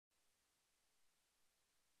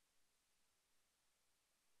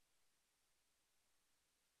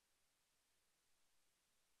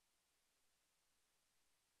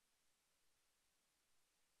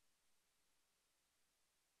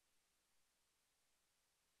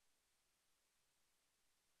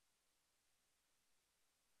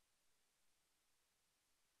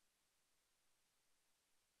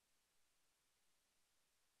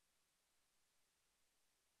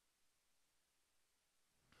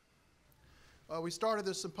We started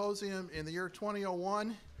this symposium in the year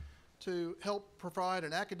 2001 to help provide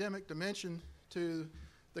an academic dimension to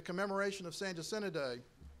the commemoration of San Jacinto Day.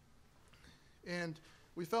 And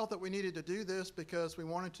we felt that we needed to do this because we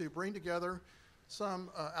wanted to bring together some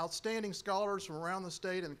outstanding scholars from around the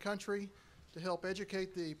state and country to help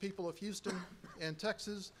educate the people of Houston and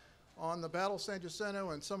Texas on the Battle of San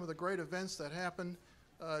Jacinto and some of the great events that happened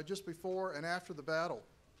just before and after the battle,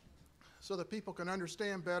 so that people can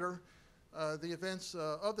understand better the events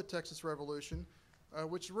of the Texas Revolution,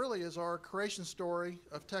 which really is our creation story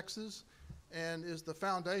of Texas and is the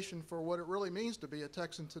foundation for what it really means to be a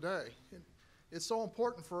Texan today. It's so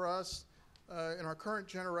important for us in our current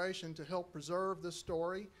generation to help preserve this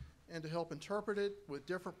story and to help interpret it with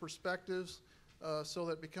different perspectives so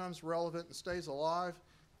that it becomes relevant and stays alive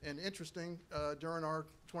and interesting during our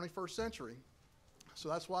 21st century. So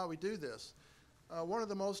that's why we do this. One of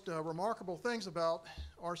the most remarkable things about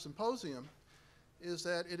our symposium is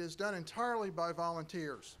that it is done entirely by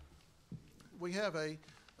volunteers. We have a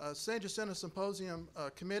San Jacinto Symposium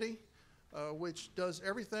committee which does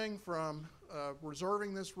everything from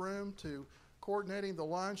reserving this room to coordinating the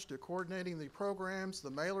lunch, to coordinating the programs,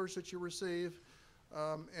 the mailers that you receive,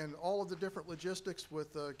 and all of the different logistics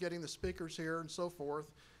with getting the speakers here and so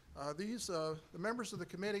forth. The members of the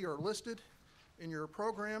committee are listed in your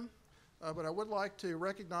program, but I would like to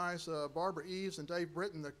recognize Barbara Eves and Dave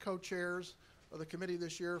Britton, the co-chairs of the committee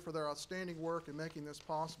this year, for their outstanding work in making this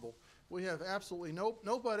possible. We have absolutely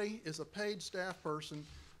nobody is a paid staff person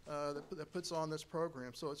that puts on this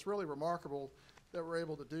program, so it's really remarkable that we're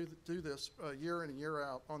able to do this year in and year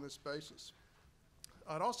out on this basis.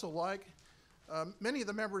 I'd also like, many of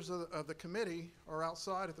the members of the committee are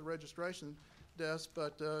outside at the registration desk,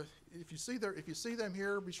 but if you see them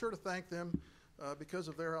here, be sure to thank them because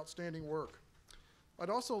of their outstanding work. I'd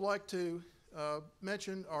also like to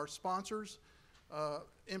mention our sponsors,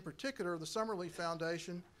 in particular the Summerlee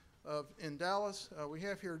Foundation in Dallas. We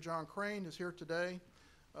have here John Crane is here today.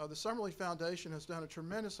 The Summerlee Foundation has done a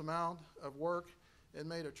tremendous amount of work and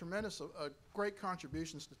made great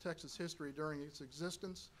contributions to Texas history during its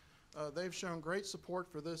existence. They've shown great support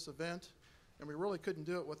for this event, and we really couldn't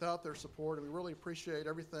do it without their support, and we really appreciate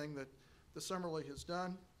everything that the Summerlee has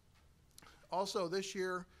done. Also this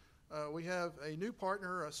year, we have a new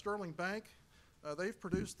partner, Sterling Bank. They've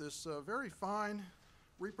produced this very fine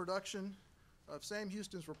reproduction of Sam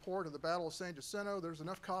Houston's report of the Battle of San Jacinto. There's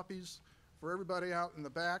enough copies for everybody out in the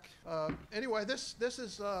back. Anyway, this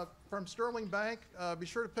is from Sterling Bank. Be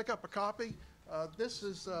sure to pick up a copy. This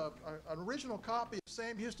is an original copy of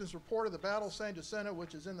Sam Houston's report of the Battle of San Jacinto,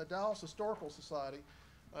 which is in the Dallas Historical Society.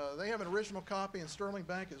 They have an original copy, and Sterling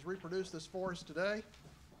Bank has reproduced this for us today.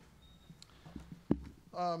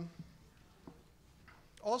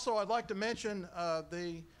 Also, I'd like to mention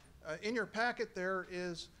in your packet there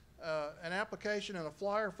is an application and a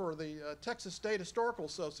flyer for the Texas State Historical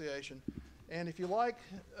Association. And if you like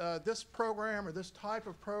this program or this type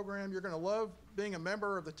of program, you're going to love being a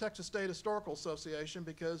member of the Texas State Historical Association,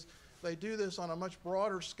 because they do this on a much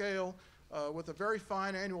broader scale with a very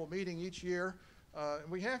fine annual meeting each year.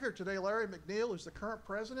 We have here today Larry McNeil, who's the current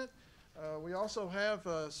president. We also have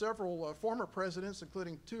several former presidents,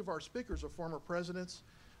 including two of our speakers are former presidents.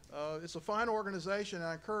 It's a fine organization, and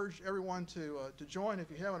I encourage everyone to join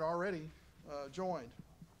if you haven't already joined.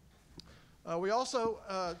 We also,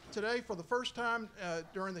 today, for the first time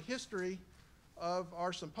during the history of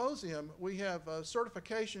our symposium, we have a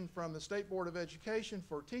certification from the State Board of Education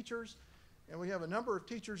for teachers, and we have a number of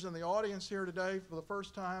teachers in the audience here today for the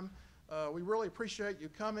first time. We really appreciate you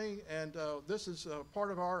coming, and this is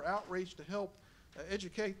part of our outreach to help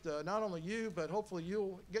educate not only you, but hopefully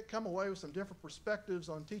you'll come away with some different perspectives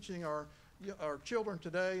on teaching our children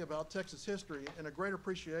today about Texas history, and a great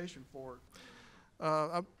appreciation for it.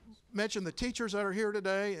 I mentioned the teachers that are here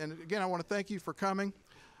today, and again, I want to thank you for coming.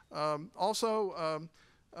 Also,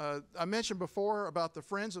 I mentioned before about the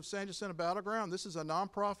Friends of San Jacinto Battleground. This is a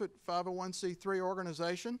nonprofit 501c3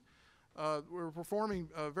 organization. We're performing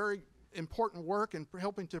very important work in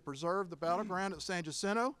helping to preserve the battleground at San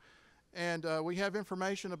Jacinto, and we have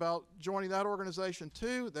information about joining that organization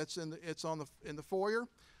too. It's in the foyer.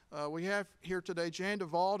 We have here today Jan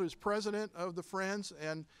DeVauld, who's president of the Friends,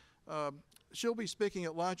 and she'll be speaking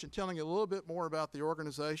at lunch and telling you a little bit more about the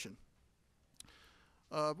organization.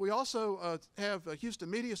 We also have a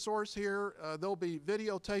Houston Media Source here. They'll be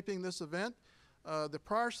videotaping this event. The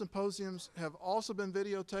prior symposiums have also been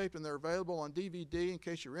videotaped, and they're available on DVD in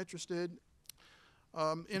case you're interested.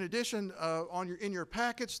 In addition, in your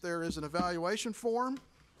packets, there is an evaluation form.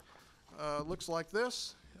 Looks like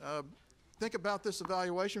this. Think about this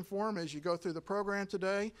evaluation form as you go through the program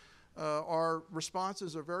today. Our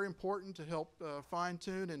responses are very important to help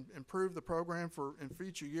fine-tune and improve the program in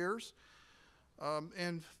future years.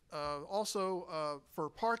 Also for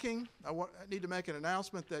parking, I need to make an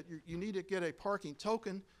announcement that you need to get a parking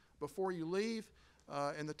token before you leave,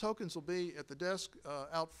 and the tokens will be at the desk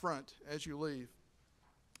out front as you leave.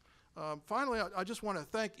 Finally, I just want to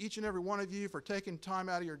thank each and every one of you for taking time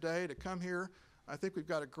out of your day to come here. I think we've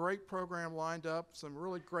got a great program lined up, some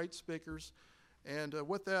really great speakers. And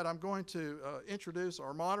with that, I'm going to introduce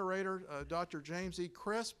our moderator, Dr. James E.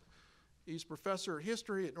 Crisp. He's professor of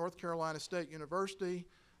history at North Carolina State University.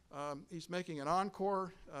 He's making an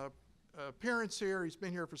encore appearance here. He's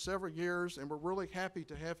been here for several years, and we're really happy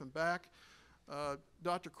to have him back.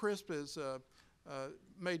 Dr. Crisp has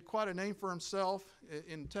made quite a name for himself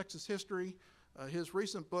in Texas history. His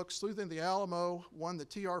recent book, Sleuthing the Alamo, won the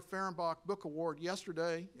T.R. Fehrenbach Book Award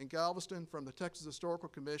yesterday in Galveston from the Texas Historical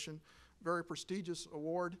Commission. Very prestigious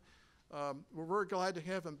award. We're very glad to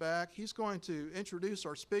have him back. He's going to introduce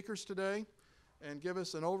our speakers today and give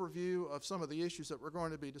us an overview of some of the issues that we're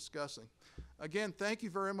going to be discussing. Again, thank you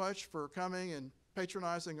very much for coming and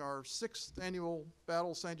patronizing our 6th annual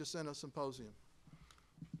Battle of San Jacinto Symposium.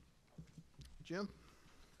 Jim?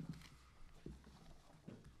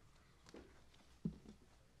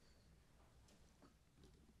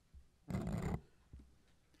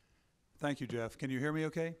 Thank you, Jeff. Can you hear me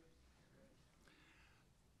okay?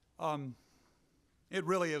 It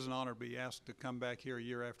really is an honor to be asked to come back here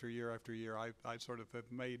year after year after year. I sort of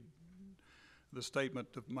have made the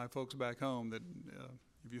statement to my folks back home that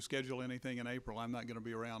if you schedule anything in April, I'm not going to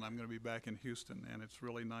be around. I'm going to be back in Houston, and it's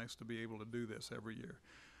really nice to be able to do this every year.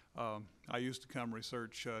 I used to come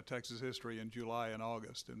research Texas history in July and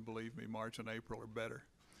August, and believe me, March and April are better.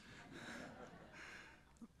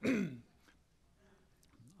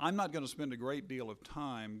 I'm not going to spend a great deal of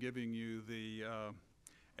time giving you the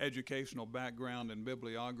educational background and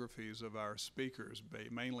bibliographies of our speakers,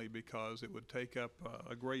 mainly because it would take up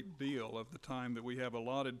a great deal of the time that we have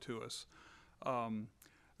allotted to us.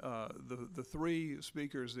 The 3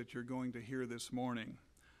 speakers that you're going to hear this morning,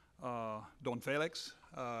 Don Felix,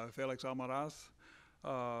 Felix Amaraz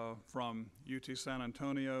from UT San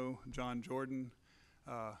Antonio, John Jordan,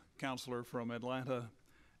 counselor from Atlanta,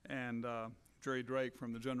 and Jerry Drake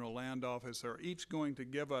from the General Land Office are each going to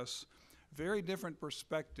give us very different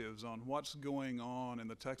perspectives on what's going on in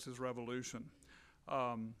the Texas Revolution.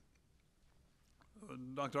 Dr.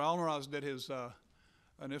 Amaraz did his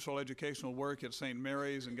initial educational work at St.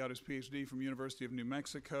 Mary's and got his PhD from University of New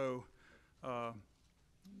Mexico. John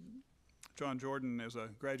Jordan is a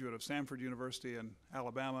graduate of Samford University in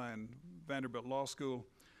Alabama and Vanderbilt Law School.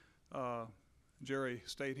 Jerry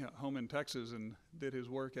stayed home in Texas and did his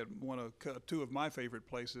work at 2 of my favorite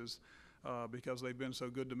places because they've been so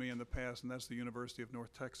good to me in the past, and that's the University of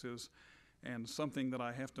North Texas, and something that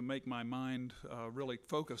I have to make my mind really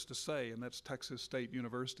focus to say, and that's Texas State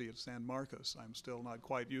University at San Marcos. I'm still not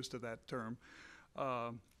quite used to that term.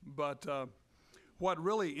 But what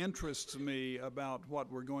really interests me about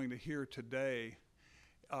what we're going to hear today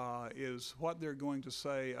is what they're going to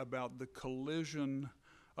say about the collision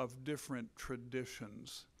of different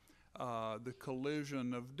traditions, the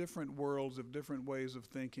collision of different worlds, of different ways of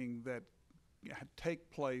thinking that take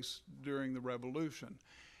place during the Revolution.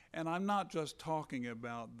 And I'm not just talking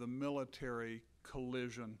about the military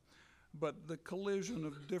collision, but the collision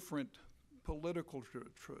of different political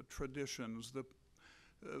traditions, the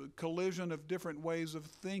collision of different ways of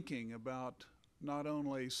thinking about not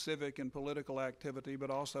only civic and political activity, but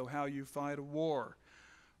also how you fight a war.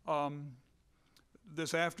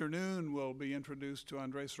 This afternoon we'll be introduced to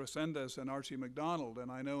Andres Reséndez and Archie McDonald,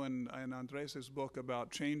 and I know in Andres's book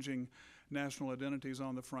about changing national identities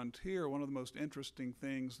on the frontier, one of the most interesting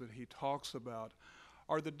things that he talks about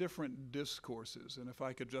are the different discourses. And if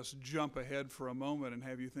I could just jump ahead for a moment and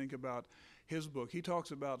have you think about his book, he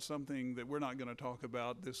talks about something that we're not going to talk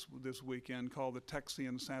about this weekend called the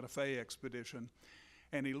Texian Santa Fe Expedition,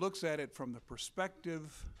 and he looks at it from the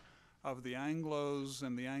perspective of the Anglos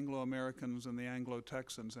and the Anglo-Americans and the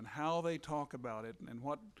Anglo-Texans and how they talk about it and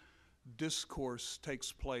what discourse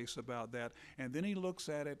takes place about that. And then he looks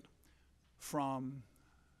at it from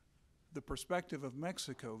the perspective of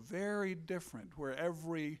Mexico, very different, where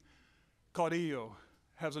every caudillo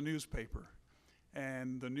has a newspaper.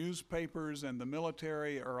 And the newspapers and the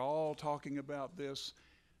military are all talking about this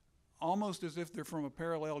almost as if they're from a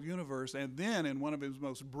parallel universe. And then in one of his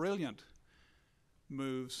most brilliant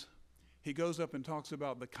moves, he goes up and talks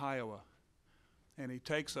about the Kiowa, and he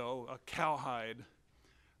takes a cowhide,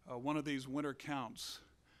 one of these winter counts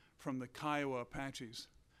from the Kiowa Apaches,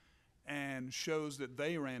 and shows that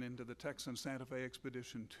they ran into the Texan Santa Fe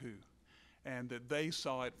expedition too, and that they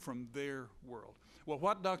saw it from their world. Well,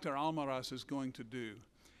 what Dr. Amaraz is going to do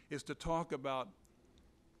is to talk about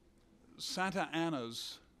Santa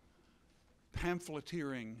Anna's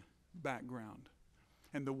pamphleteering background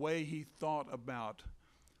and the way he thought about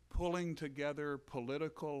pulling together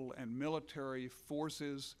political and military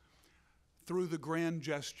forces through the grand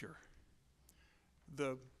gesture,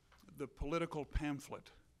 the political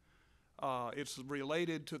pamphlet. It's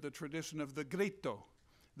related to the tradition of the grito,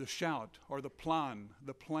 the shout, or the plan.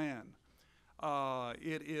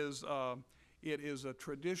 It is a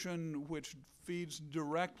tradition which feeds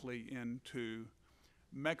directly into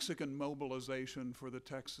Mexican mobilization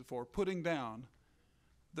for putting down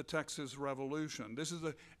the Texas Revolution. It's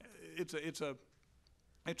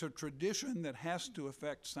a tradition that has to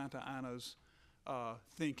affect Santa Anna's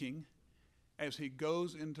thinking as he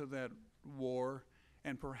goes into that war,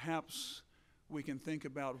 and perhaps we can think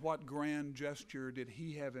about what grand gesture did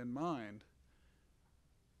he have in mind,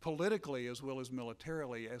 politically as well as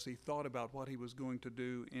militarily, as he thought about what he was going to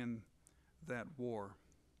do in that war.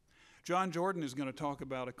 John Jordan is going to talk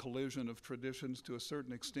about a collision of traditions to a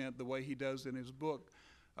certain extent, the way he does in his book,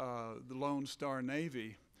 The Lone Star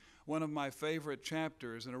Navy. One of my favorite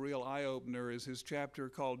chapters, and a real eye-opener, is his chapter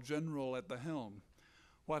called General at the Helm.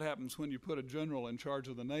 What happens when you put a general in charge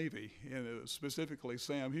of the Navy, specifically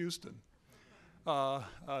Sam Houston?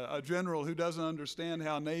 A general who doesn't understand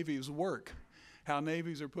how navies work, how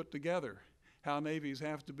navies are put together, how navies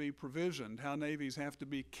have to be provisioned, how navies have to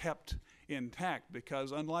be kept intact,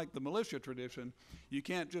 because unlike the militia tradition, you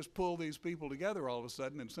can't just pull these people together all of a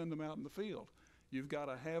sudden and send them out in the field. You've got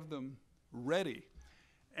to have them ready.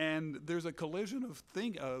 And there's a collision of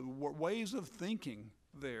ways of thinking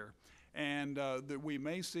there. And that we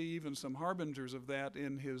may see even some harbingers of that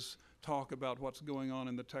in his talk about what's going on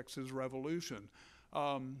in the Texas Revolution.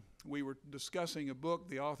 We were discussing a book,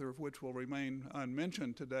 the author of which will remain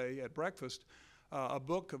unmentioned today at breakfast, a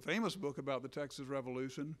famous book about the Texas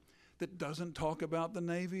Revolution that doesn't talk about the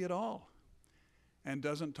Navy at all, and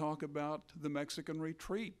doesn't talk about the Mexican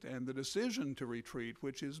retreat and the decision to retreat,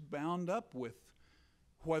 which is bound up with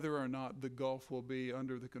whether or not the Gulf will be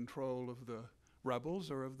under the control of the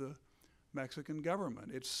rebels or of the Mexican government.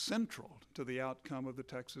 It's central to the outcome of the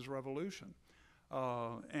Texas Revolution.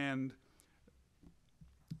 And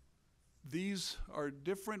these are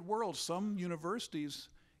different worlds. Some universities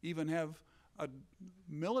even have a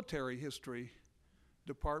military history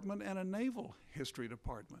department and a naval history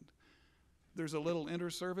department. There's a little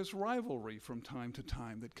inter-service rivalry from time to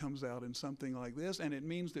time that comes out in something like this, and it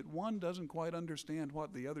means that one doesn't quite understand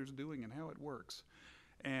what the other's doing and how it works.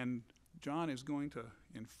 And John is going to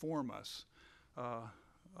inform us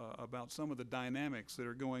about some of the dynamics that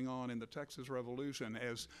are going on in the Texas Revolution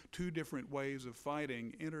as two different ways of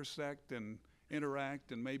fighting intersect and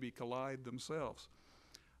interact and maybe collide themselves.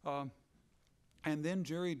 And then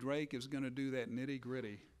Jerry Drake is going to do that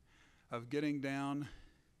nitty-gritty of getting down.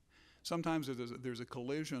 Sometimes there's a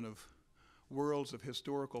collision of worlds of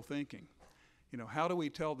historical thinking. You know, how do we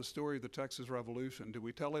tell the story of the Texas Revolution? Do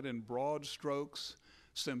we tell it in broad strokes,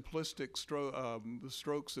 simplistic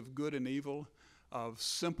strokes of good and evil, of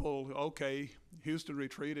simple, okay, Houston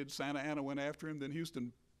retreated, Santa Anna went after him, then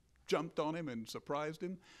Houston jumped on him and surprised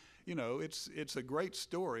him? You know, it's a great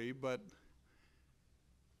story, but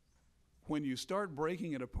when you start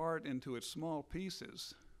breaking it apart into its small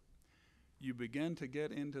pieces, you begin to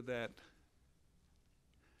get into that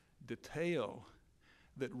detail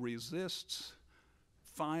that resists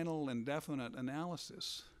final and definite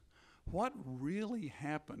analysis. What really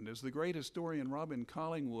happened, as the great historian Robin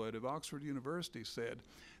Collingwood of Oxford University said,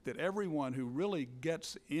 that everyone who really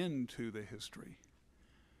gets into the history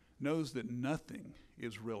knows that nothing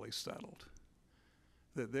is really settled,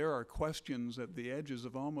 that there are questions at the edges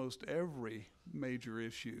of almost every major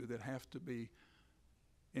issue that have to be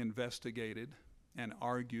investigated and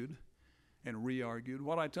argued and re-argued.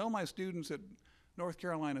 What I tell my students at North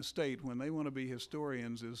Carolina State when they want to be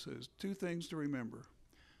historians is two things to remember.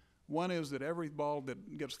 One is that every ball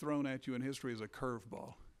that gets thrown at you in history is a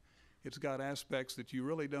curveball. It's got aspects that you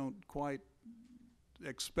really don't quite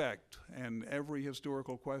expect, and every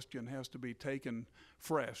historical question has to be taken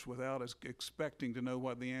fresh without us expecting to know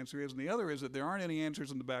what the answer is. And the other is that there aren't any answers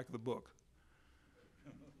in the back of the book.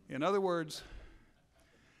 In other words,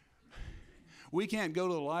 we can't go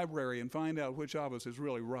to the library and find out which of us is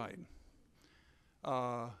really right.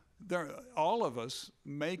 All of us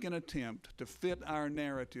make an attempt to fit our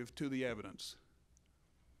narrative to the evidence.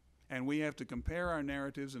 And we have to compare our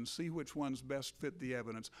narratives and see which ones best fit the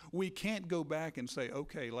evidence. We can't go back and say,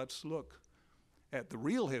 okay, let's look at the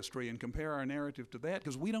real history and compare our narrative to that,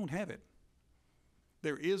 because we don't have it.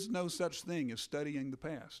 There is no such thing as studying the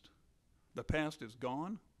past. The past is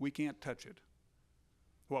gone. We can't touch it.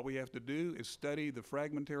 What we have to do is study the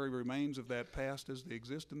fragmentary remains of that past as they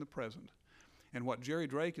exist in the present. And what Jerry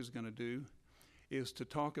Drake is going to do is to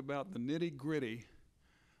talk about the nitty-gritty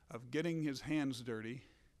of getting his hands dirty,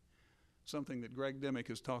 something that Greg Dimick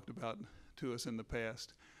has talked about to us in the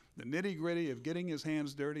past. The nitty-gritty of getting his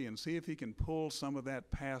hands dirty and see if he can pull some of that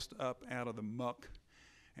past up out of the muck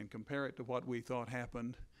and compare it to what we thought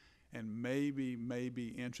happened, and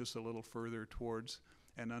maybe inch us a little further towards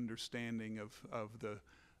an understanding of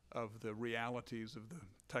the realities of the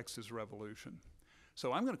Texas Revolution.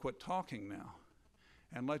 So I'm going to quit talking now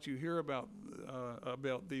and let you hear about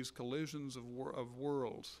these collisions of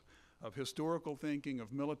worlds, of historical thinking,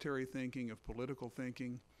 of military thinking, of political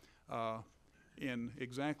thinking, in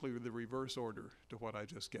exactly the reverse order to what I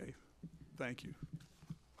just gave. Thank you.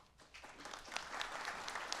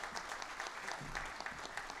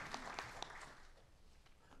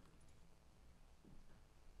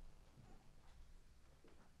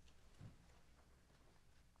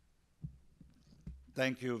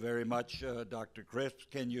 Thank you very much, Dr. Crisp.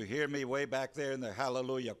 Can you hear me way back there in the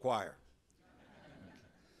Hallelujah Choir?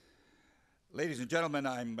 Ladies and gentlemen,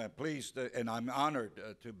 I'm pleased and I'm honored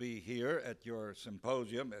to be here at your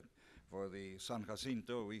symposium for the San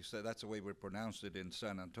Jacinto. We said that's the way we pronounced it in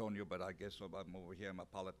San Antonio, but I guess I'm over here, I'm a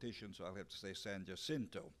politician, so I'll have to say San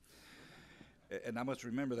Jacinto. And I must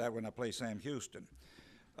remember that when I play Sam Houston.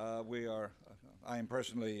 I am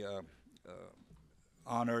personally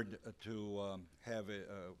honored to have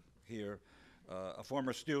here a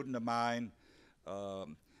former student of mine,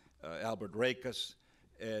 Albert Rakus,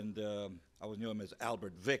 and I always knew him as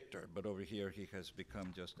Albert Victor, but over here he has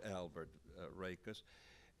become just Albert Rakus.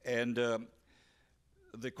 And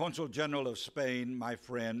the Consul General of Spain, my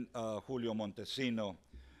friend Julio Montesino,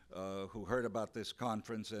 who heard about this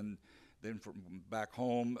conference, and then from back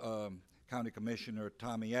home, County Commissioner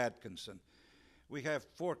Tommy Atkinson. We have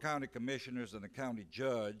 4 county commissioners and a county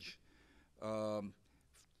judge.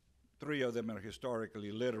 3 of them are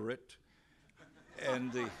historically literate,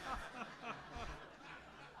 and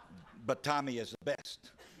but Tommy is the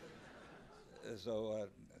best. So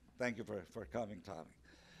thank you for coming,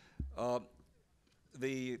 Tommy.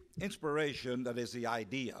 The inspiration, that is the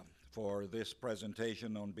idea for this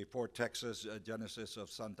presentation on Before Texas, Genesis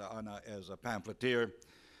of Santa Ana as a Pamphleteer,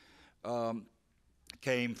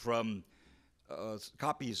 came from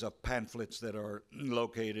copies of pamphlets that are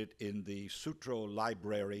located in the Sutro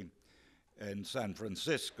Library in San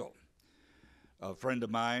Francisco. A friend of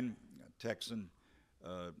mine, a Texan,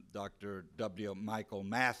 Dr. W. Michael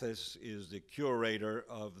Mathis, is the curator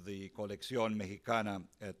of the Colección Mexicana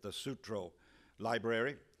at the Sutro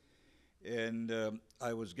Library. And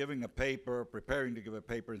I was preparing to give a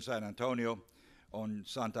paper in San Antonio on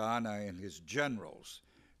Santa Ana and his generals.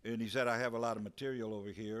 And he said, I have a lot of material over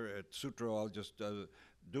here at Sutro. I'll just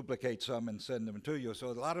duplicate some and send them to you. So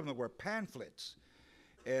a lot of them were pamphlets.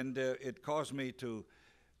 And it caused me to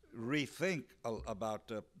rethink about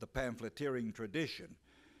the pamphleteering tradition.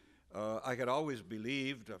 I had always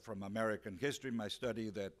believed from American history, my study,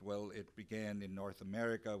 that, well, it began in North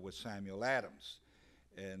America with Samuel Adams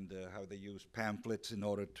and how they used pamphlets in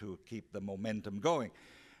order to keep the momentum going.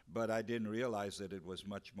 But I didn't realize that it was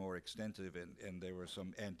much more extensive, and there were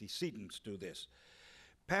some antecedents to this.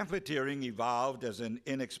 Pamphleteering evolved as an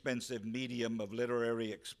inexpensive medium of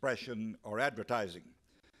literary expression or advertising.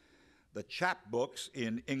 The chapbooks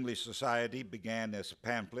in English society began as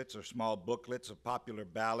pamphlets or small booklets of popular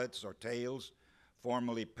ballads or tales,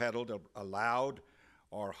 formerly peddled aloud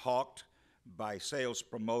or hawked by sales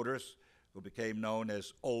promoters who became known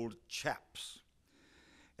as old chaps.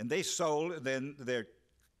 And they sold then their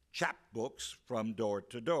chapbooks from door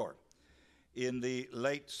to door. In the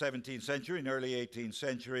late 17th century and early 18th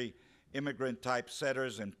century, immigrant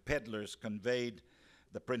typesetters and peddlers conveyed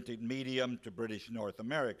the printed medium to British North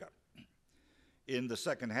America. In the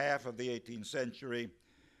second half of the 18th century,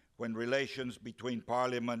 when relations between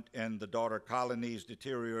Parliament and the daughter colonies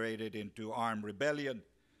deteriorated into armed rebellion,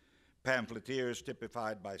 pamphleteers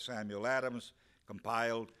typified by Samuel Adams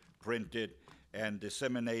compiled, printed, and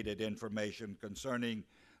disseminated information concerning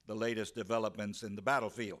the latest developments in the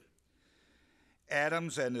battlefield.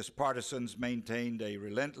 Adams and his partisans maintained a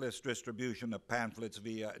relentless distribution of pamphlets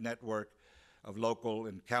via a network of local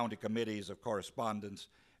and county committees of correspondence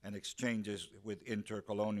and exchanges with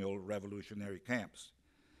intercolonial revolutionary camps.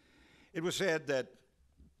 It was said that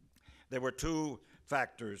there were 2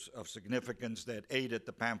 factors of significance that aided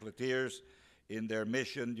the pamphleteers in their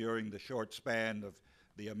mission during the short span of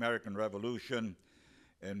the American Revolution,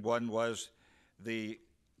 and one was the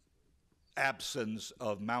absence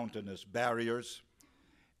of mountainous barriers,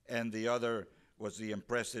 and the other was the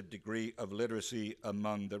impressive degree of literacy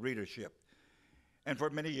among the readership. And for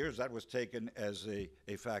many years, that was taken as a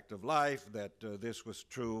fact of life, that this was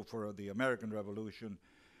true for the American Revolution,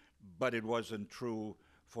 but it wasn't true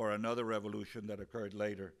for another revolution that occurred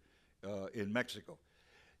later in Mexico.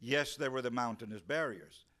 Yes, there were the mountainous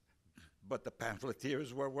barriers, but the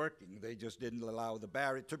pamphleteers were working. They just didn't allow the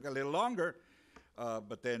barrier. It took a little longer,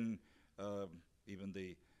 but then even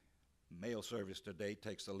the mail service today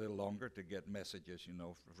takes a little longer to get messages, you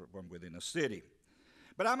know, from within a city.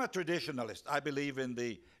 But I'm a traditionalist. I believe in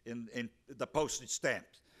the postage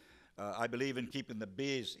stamps. I believe in keeping them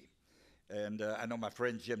busy. And I know my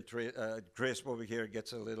friend Jim Crisp over here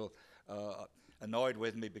gets a little annoyed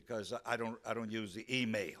with me because I don't use the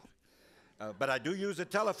email. But I do use the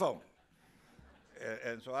telephone.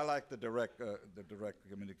 And so I like the direct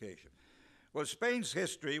communication. Well, Spain's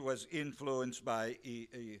history was influenced by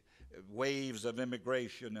waves of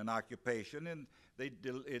immigration and occupation, and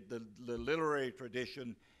the literary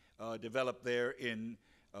tradition developed there in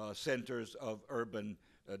centers of urban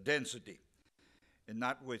density. And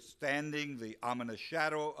notwithstanding the ominous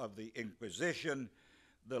shadow of the Inquisition,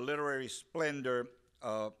 the literary splendor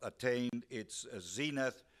attained its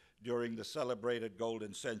zenith during the celebrated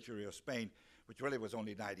golden century of Spain, which really was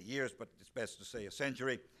only 90 years, but it's best to say a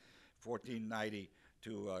century, 1490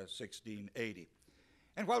 to 1680.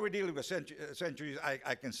 And while we're dealing with centuries,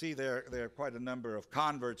 I can see there are quite a number of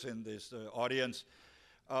converts in this audience.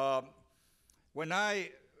 When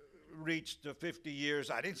I reached 50 years,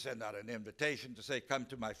 I didn't send out an invitation to say, come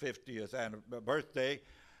to my 50th birthday.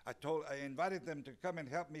 I invited them to come and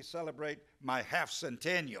help me celebrate my half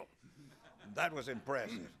centennial. That was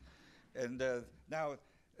impressive. And now,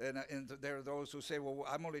 and there are those who say, well,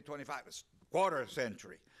 I'm only 25, it's quarter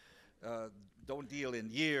century. Don't deal in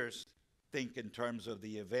years, think in terms of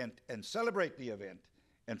the event and celebrate the event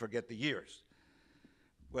and forget the years.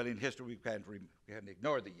 Well, in history, we can't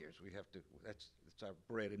ignore the years. We have to, that's our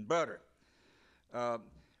bread and butter.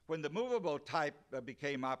 When the movable type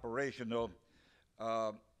became operational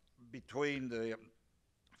between the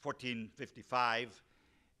 1455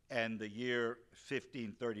 and the year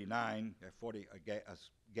 1539, a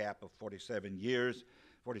gap of 47 years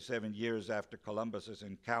after Columbus's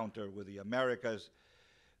encounter with the Americas,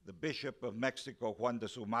 the Bishop of Mexico, Juan de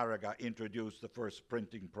Zumárraga, introduced the first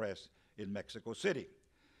printing press in Mexico City.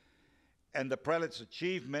 And the prelate's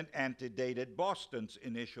achievement antedated Boston's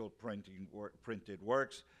initial printed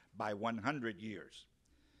works by 100 years.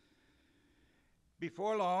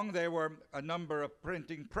 Before long, there were a number of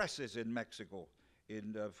printing presses in Mexico.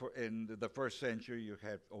 In the first century, you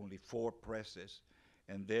had only 4 presses.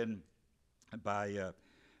 And then by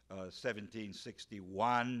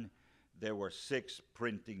 1761, there were 6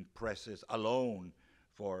 printing presses alone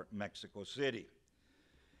for Mexico City.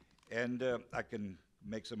 And I can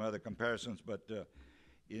make some other comparisons, but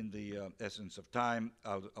in the essence of time,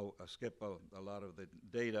 I'll skip a lot of the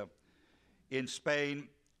data. In Spain,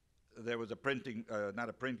 there was a printing, not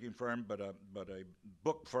a printing firm, but a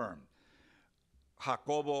book firm,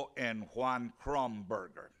 Jacobo and Juan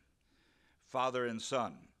Kronberger, father and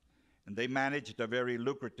son. And they managed a very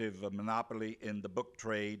lucrative monopoly in the book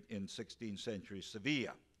trade in 16th century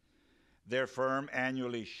Sevilla. Their firm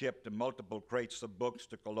annually shipped multiple crates of books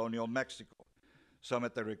to colonial Mexico, some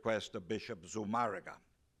at the request of Bishop Zumárraga.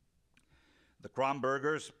 The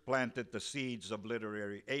Kronbergers planted the seeds of a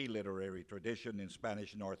literary tradition in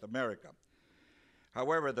Spanish North America.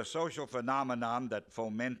 However, the social phenomenon that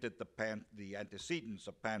fomented the antecedents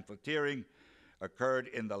of pamphleteering occurred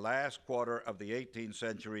in the last quarter of the 18th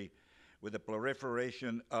century with the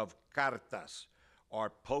proliferation of cartas,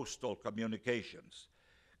 or postal communications.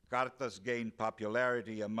 Cartas gained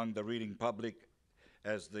popularity among the reading public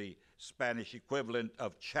as the Spanish equivalent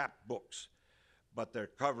of chapbooks, but their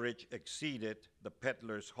coverage exceeded the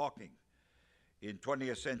peddler's hawking. In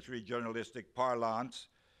 20th century journalistic parlance,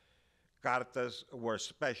 cartas were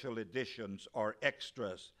special editions or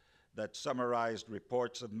extras that summarized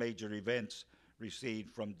reports of major events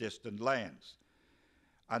received from distant lands.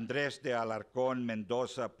 Andrés de Alarcón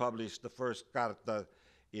Mendoza published the first carta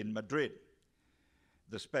in Madrid.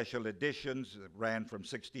 The special editions that ran from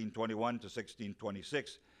 1621 to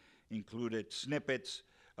 1626 included snippets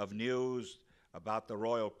of news about the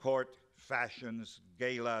royal court, fashions,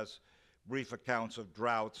 galas, brief accounts of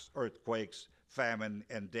droughts, earthquakes, famine,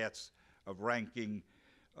 and deaths of ranking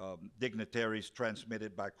dignitaries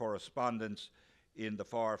transmitted by correspondence in the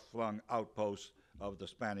far-flung outposts of the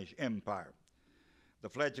Spanish Empire. The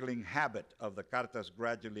fledgling habit of the cartas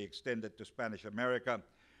gradually extended to Spanish America,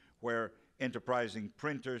 where enterprising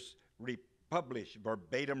printers republished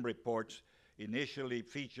verbatim reports initially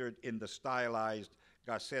featured in the stylized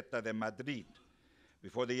Gaceta de Madrid.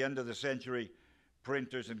 Before the end of the century,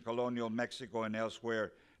 printers in colonial Mexico and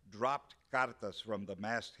elsewhere dropped cartas from the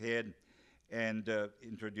masthead and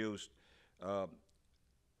introduced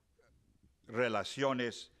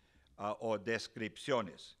relaciones or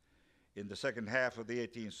descripciones. In the second half of the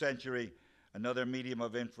 18th century, another medium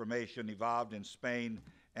of information evolved in Spain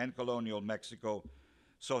and colonial Mexico,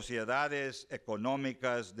 Sociedades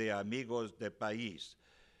Económicas de Amigos del País.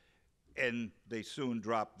 And they soon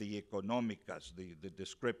dropped the económicas, the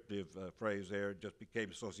descriptive phrase there, just became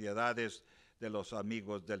Sociedades de los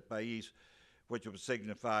Amigos del País, which would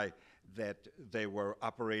signify that they were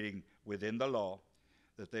operating within the law,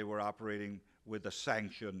 that they were operating with the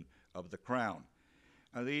sanction of the crown.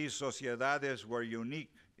 And these sociedades were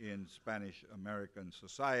unique in Spanish American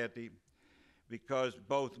society because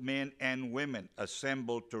both men and women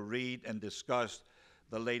assembled to read and discuss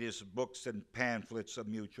the latest books and pamphlets of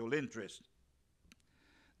mutual interest.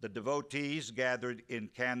 The devotees gathered in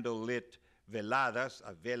candle-lit veladas.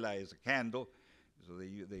 A vela is a candle, so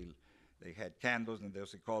they had candles, and they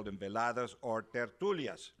called them veladas or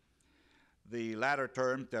tertulias. The latter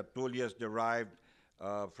term, tertulias, derived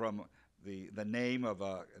from the name of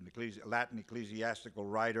an Latin ecclesiastical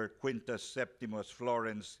writer, Quintus Septimus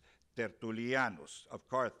Florens Tertullianus of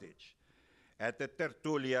Carthage. At the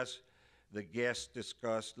tertulias, the guests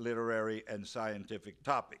discussed literary and scientific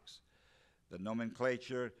topics. The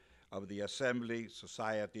nomenclature of the assembly,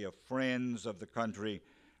 Society of Friends of the country,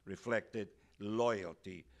 reflected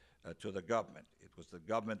loyalty to the government. It was the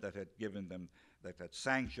government that had given them, that had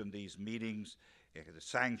sanctioned these meetings. It had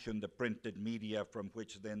sanctioned the printed media from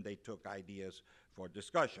which then they took ideas for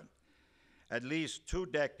discussion. At least 2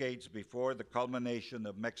 decades before the culmination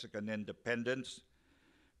of Mexican independence,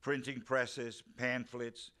 printing presses,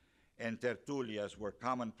 pamphlets, and tertulias were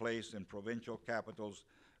commonplace in provincial capitals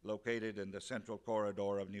located in the central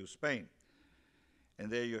corridor of New Spain.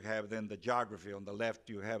 And there you have then the geography. On the left,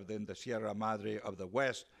 you have then the Sierra Madre of the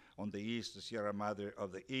west. On the east, the Sierra Madre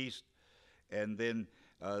of the east. And then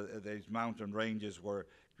these mountain ranges were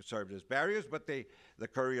served as barriers, but the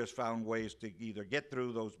couriers found ways to either get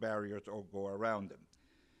through those barriers or go around them.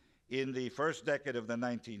 In the first decade of the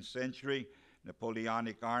 19th century,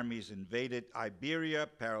 Napoleonic armies invaded Iberia,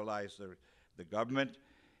 paralyzed the government,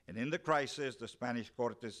 and in the crisis, the Spanish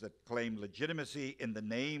Cortes that claimed legitimacy in the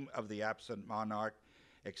name of the absent monarch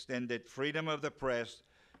extended freedom of the press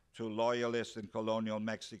to loyalists in colonial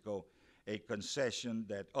Mexico, a concession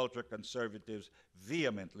that ultra-conservatives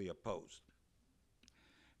vehemently opposed.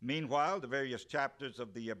 Meanwhile, the various chapters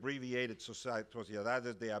of the abbreviated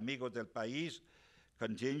Sociedades de Amigos del País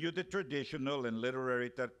continued the traditional and literary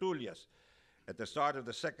tertulias. At the start of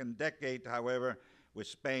the second decade, however, with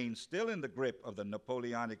Spain still in the grip of the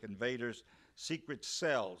Napoleonic invaders, secret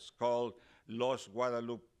cells called Los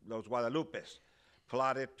Guadalupes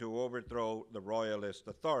plotted to overthrow the royalist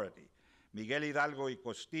authority. Miguel Hidalgo y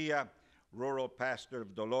Costilla, rural pastor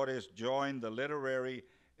of Dolores, joined the literary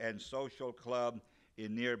and social club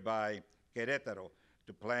in nearby Querétaro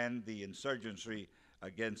to plan the insurgency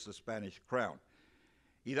against the Spanish crown.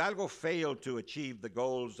 Hidalgo failed to achieve the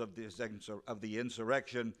goals of the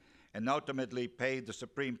insurrection and ultimately paid the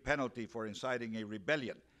supreme penalty for inciting a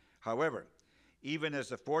rebellion. However, even as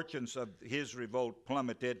the fortunes of his revolt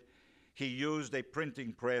plummeted, he used a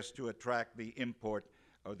printing press to attract the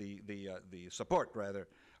support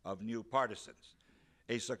of new partisans.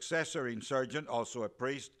 A successor insurgent, also a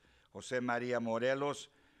priest, Jose Maria Morelos,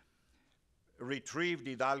 retrieved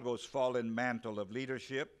Hidalgo's fallen mantle of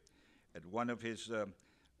leadership. As one of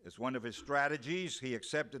his strategies, he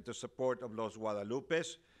accepted the support of Los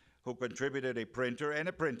Guadalupes, who contributed a printer and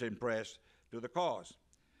a printing press to the cause.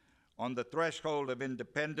 On the threshold of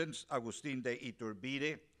independence, Agustin de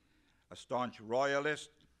Iturbide, a staunch royalist,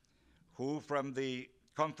 who from the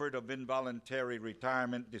comfort of involuntary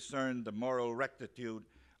retirement discerned the moral rectitude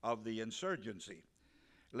of the insurgency.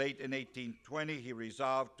 Late in 1820, he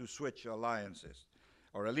resolved to switch allegiances.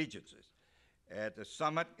 At a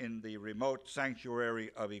summit in the remote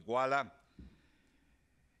sanctuary of Iguala,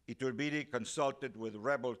 Iturbide consulted with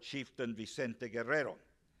rebel chieftain Vicente Guerrero.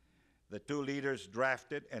 The two leaders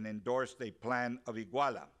drafted and endorsed a plan of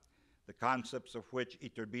Iguala, the concepts of which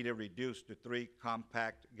Iturbide reduced to 3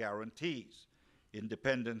 compact guarantees: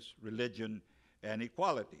 independence, religion, and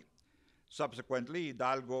equality. Subsequently,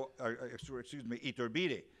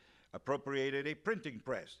 Iturbide appropriated a printing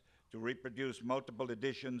press to reproduce multiple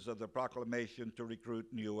editions of the proclamation to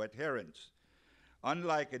recruit new adherents.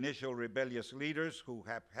 Unlike initial rebellious leaders who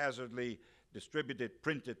haphazardly distributed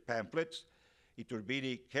printed pamphlets,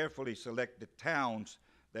 Iturbide carefully selected towns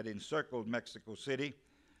that encircled Mexico City,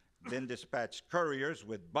 then dispatched couriers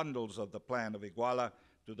with bundles of the plan of Iguala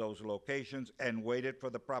to those locations and waited for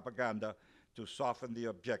the propaganda to soften the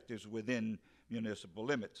objectives within municipal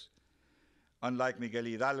limits. Unlike Miguel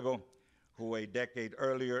Hidalgo, who a decade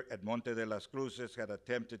earlier at Monte de las Cruces had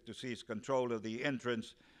attempted to seize control of the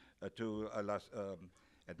entrance at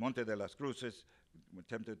Monte de las Cruces,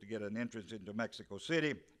 attempted to get an entrance into Mexico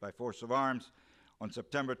City by force of arms. On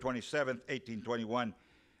September 27, 1821,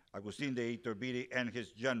 Agustin de Iturbide and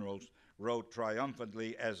his generals rode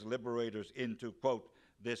triumphantly as liberators into, quote,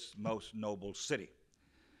 this most noble city.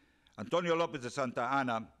 Antonio Lopez de Santa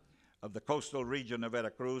Anna of the coastal region of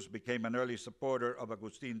Veracruz became an early supporter of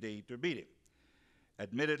Agustin de Iturbide.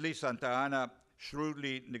 Admittedly, Santa Anna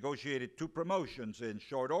shrewdly negotiated 2 promotions in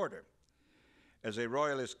short order. As a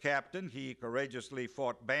royalist captain, he courageously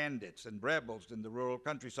fought bandits and rebels in the rural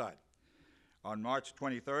countryside. On March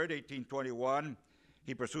 23, 1821,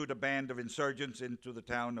 he pursued a band of insurgents into the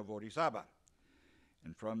town of Orizaba.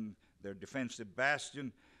 And from their defensive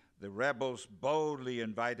bastion, the rebels boldly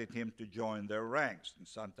invited him to join their ranks. And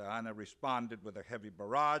Santa Anna responded with a heavy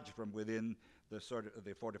barrage from within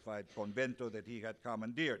the fortified convento that he had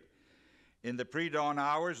commandeered. In the pre-dawn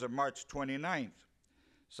hours of March 29th,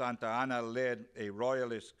 Santa Anna led a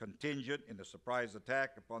royalist contingent in a surprise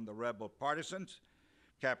attack upon the rebel partisans,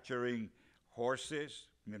 capturing horses,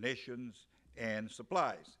 munitions, and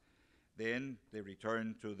supplies. Then they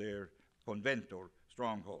returned to their convento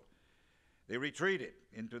stronghold. They retreated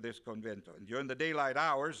into this convento. And during the daylight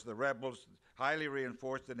hours, the rebels highly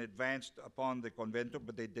reinforced and advanced upon the convento,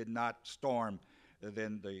 but they did not storm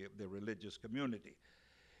then the religious community.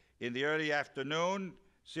 In the early afternoon,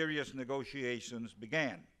 serious negotiations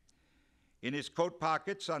began. In his coat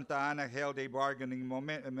pocket, Santa Anna held a bargaining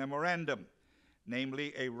memorandum,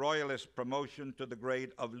 namely a royalist promotion to the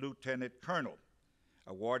grade of lieutenant colonel,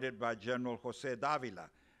 awarded by General Jose Davila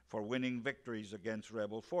for winning victories against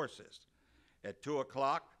rebel forces. At 2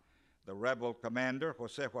 o'clock, the rebel commander,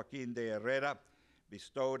 Jose Joaquin de Herrera,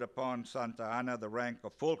 bestowed upon Santa Anna the rank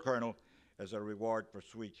of full colonel as a reward for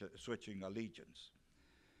switching allegiance.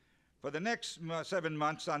 For the next 7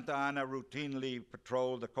 months, Santa Anna routinely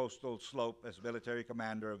patrolled the coastal slope as military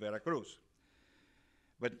commander of Veracruz.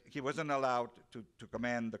 But he wasn't allowed to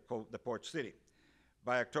command the port city.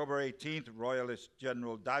 By October 18th, Royalist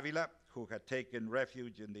General Davila, who had taken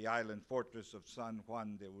refuge in the island fortress of San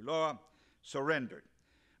Juan de Ulloa, surrendered.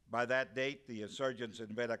 By that date, the insurgents in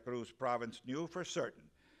Veracruz province knew for certain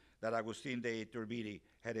that Agustin de Iturbide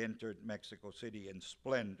had entered Mexico City in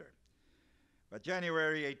splendor. By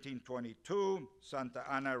January 1822, Santa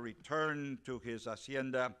Anna returned to his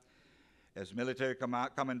hacienda as military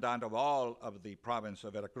commandant of all of the province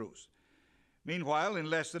of Veracruz. Meanwhile, in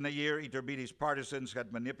less than a year, Iturbide's partisans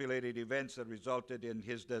had manipulated events that resulted in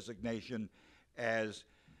his designation as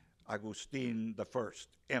Agustin I,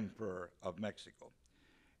 Emperor of Mexico.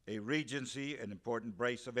 A regency, an important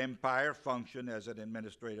brace of empire, functioned as an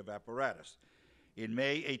administrative apparatus. In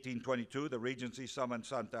May 1822, the regency summoned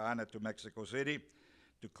Santa Anna to Mexico City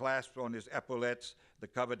to clasp on his epaulets the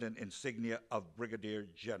coveted insignia of Brigadier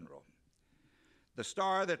General. The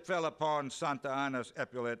star that fell upon Santa Anna's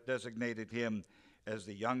epaulet designated him as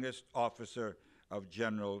the youngest officer of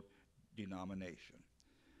general denomination.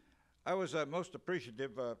 I was most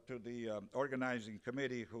appreciative to the organizing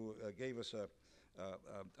committee who gave us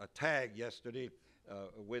a tag yesterday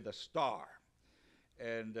with a star.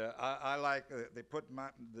 And I like, they put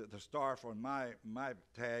the star for my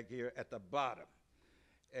tag here at the bottom.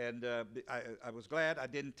 And I was glad, I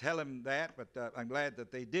didn't tell him that, but I'm glad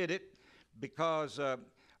that they did it, because I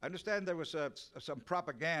understand there was some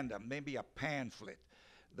propaganda, maybe a pamphlet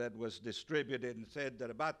that was distributed and said that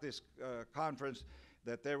about this conference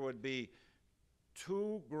that there would be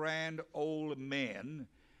 2 grand old men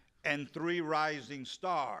and 3 rising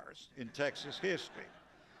stars in Texas history.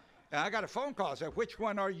 And I got a phone call, said, which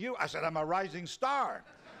one are you? I said, I'm a rising star.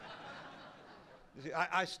 You see,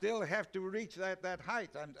 I still have to reach that height.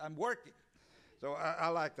 I'm working. So I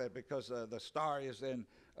like that, because the star is then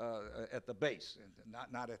at the base,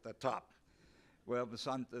 not at the top. Well,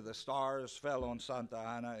 the stars fell on Santa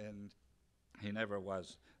Anna, and he never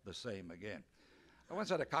was the same again. I once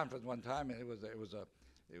had a conference one time, and it was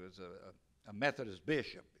a Methodist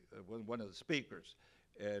bishop, one of the speakers,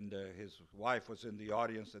 and his wife was in the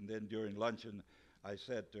audience. And then during luncheon, I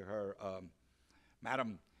said to her,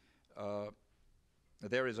 Madam,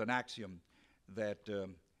 there is an axiom that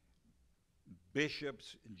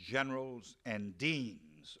bishops, generals, and deans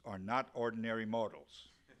deans are not ordinary mortals.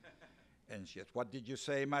 And she said, what did you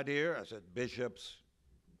say, my dear? I said, bishops,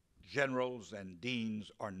 generals, and deans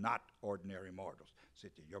are not ordinary mortals. I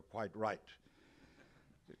said, you're quite right.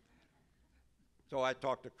 So I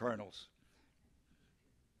talked to colonels.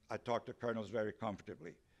 I talked to colonels very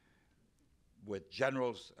comfortably. With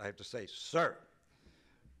generals, I have to say, sir,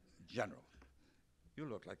 general, you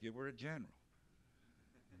look like you were a general.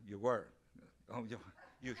 You were. Oh,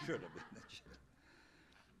 you should have been.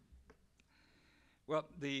 Well,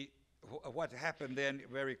 what happened then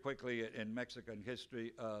very quickly in Mexican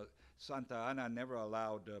history, Santa Anna never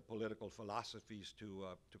allowed political philosophies to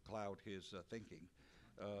cloud his thinking.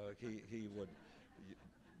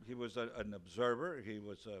 He was an observer. He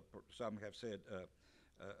was, some have said,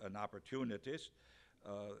 an opportunist.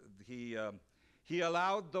 He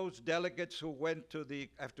allowed those delegates who went to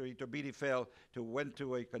after Iturbide fell, went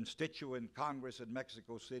to a constituent congress in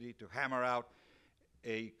Mexico City to hammer out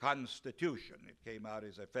a constitution. It came out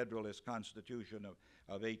as a Federalist Constitution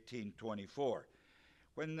of 1824.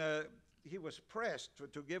 When he was pressed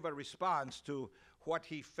to give a response to what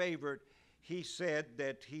he favored, he said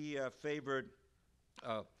that he favored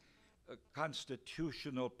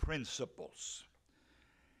constitutional principles.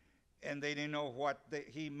 And they didn't know what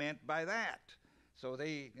he meant by that. So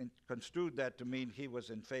they construed that to mean he was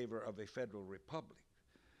in favor of a federal republic.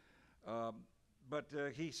 But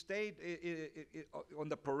he stayed on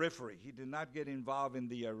the periphery. He did not get involved in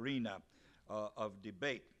the arena of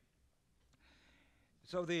debate.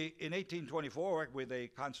 So in 1824, with a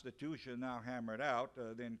constitution now hammered out,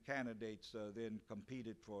 then candidates then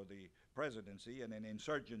competed for the presidency, and an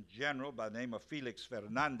insurgent general by the name of Felix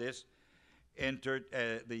Fernandez entered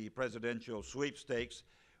the presidential sweepstakes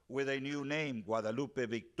with a new name, Guadalupe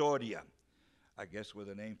Victoria. I guess with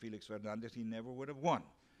the name Felix Fernandez, he never would have won.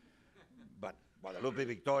 But Guadalupe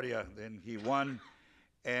Victoria, then he won,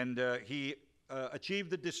 and he achieved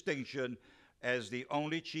the distinction as the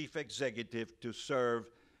only chief executive to serve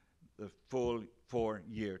the full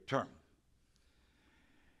 4-year term.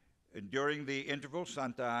 And during the interval,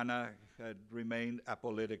 Santa Anna had remained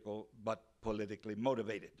apolitical but politically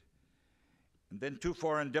motivated. And then 2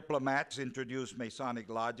 foreign diplomats introduced Masonic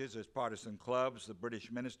lodges as partisan clubs. The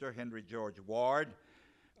British minister, Henry George Ward,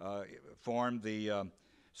 formed the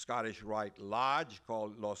Scottish Rite Lodge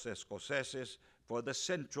called Los Escoceses for the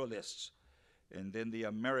Centralists. And then the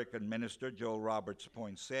American minister, Joe Roberts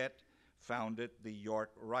Poinsett, founded the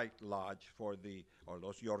York Rite Lodge or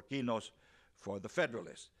Los Yorquinos for the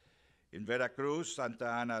Federalists. In Veracruz, Santa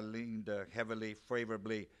Anna leaned heavily,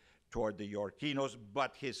 favorably toward the Yorquinos,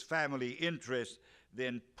 but his family interest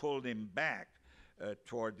then pulled him back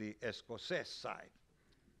toward the Escocese side.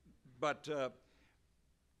 But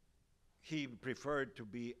he preferred to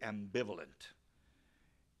be ambivalent.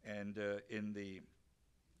 And in the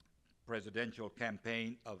presidential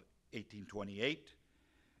campaign of 1828,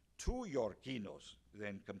 2 Yorquinos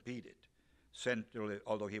then competed.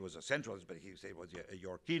 Although he was a centralist, but he was a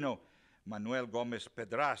Yorquino, Manuel Gomez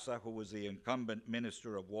Pedraza, who was the incumbent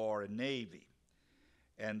Minister of War and Navy,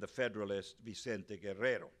 and the Federalist Vicente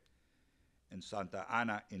Guerrero. And Santa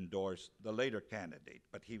Anna endorsed the later candidate,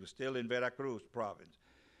 but he was still in Veracruz province.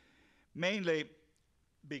 Mainly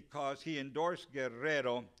because he endorsed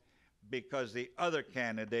Guerrero because the other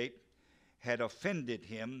candidate had offended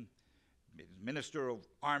him, Minister of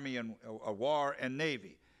Army and War and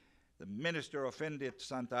Navy. The minister offended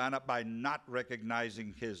Santa Anna by not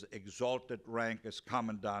recognizing his exalted rank as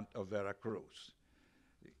Commandant of Veracruz.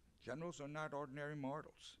 The generals are not ordinary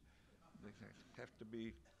mortals. They have to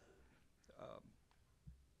be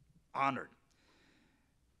honored.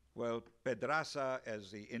 Well, Pedraza, as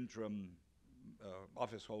the interim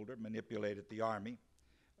office holder, manipulated the army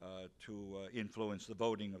to influence the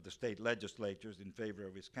voting of the state legislatures in favor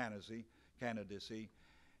of his candidacy.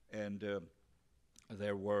 And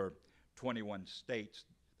there were 21 states.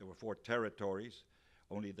 There were 4 territories.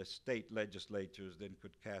 Only the state legislatures then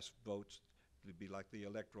could cast votes. It would be like the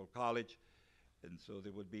Electoral College. And so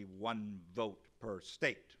there would be 1 vote per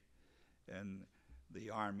state. And the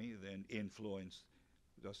army then influenced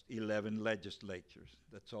just 11 legislatures.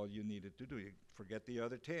 That's all you needed to do. You forget the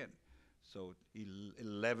other 10. So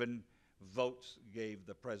 11 votes gave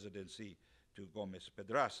the presidency to Gomez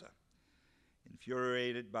Pedraza.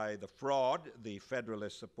 Infuriated by the fraud, the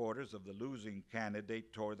Federalist supporters of the losing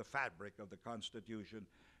candidate tore the fabric of the Constitution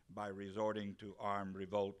by resorting to armed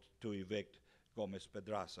revolt to evict Gomez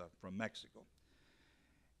Pedraza from Mexico.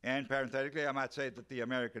 And parenthetically, I might say that the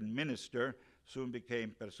American minister soon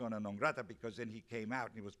became persona non grata because then he came out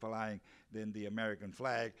and he was flying then the American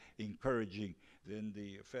flag, encouraging then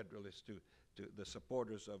the Federalists to the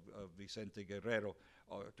supporters of Vicente Guerrero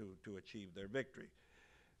to achieve their victory.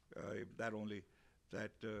 That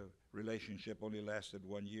relationship only lasted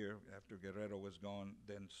 1 year. After Guerrero was gone,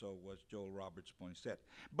 then so was Joel Roberts Poinsett.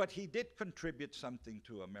 But he did contribute something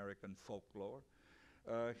to American folklore.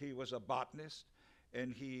 He was a botanist,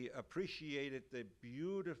 and he appreciated the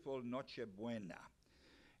beautiful Noche Buena.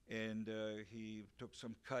 And he took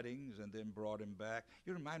some cuttings and then brought him back.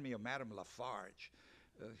 You remind me of Madame Lafarge.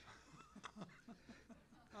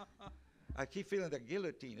 I keep feeling the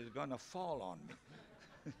guillotine is going to fall on me.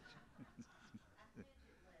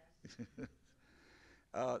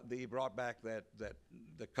 He brought back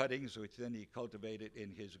the cuttings, which then he cultivated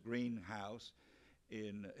in his greenhouse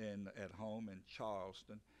at home in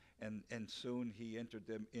Charleston, and soon he entered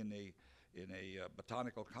them in a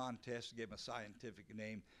botanical contest, gave him a scientific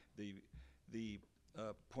name, the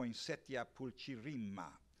Poinsettia pulchirima.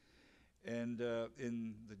 And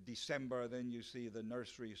in the December, then you see the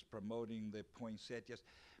nurseries promoting the poinsettias.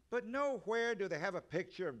 But nowhere do they have a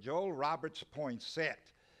picture of Joel Roberts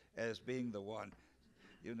Poinsett as being the one.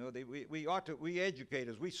 You know, we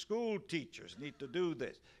educators, we school teachers need to do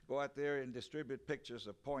this. Go out there and distribute pictures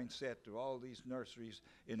of poinsett to all these nurseries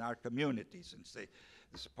in our communities and say,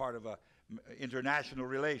 this is part of international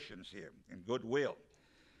relations here and goodwill.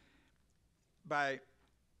 By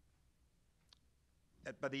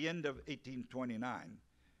the end of 1829,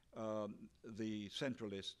 the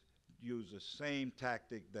Centralists used the same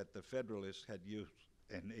tactic that the Federalists had used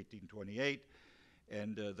in 1828,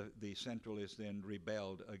 and the Centralists then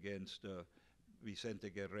rebelled against Vicente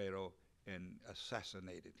Guerrero and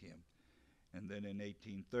assassinated him. And then in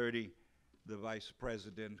 1830, the vice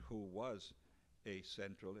president, who was a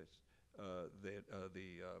Centralist,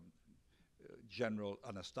 General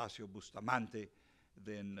Anastasio Bustamante,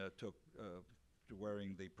 then took to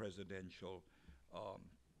wearing the presidential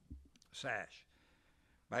sash.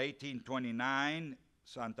 By 1829,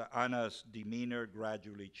 Santa Anna's demeanor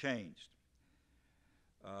gradually changed.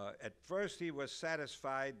 At first, he was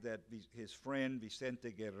satisfied that his friend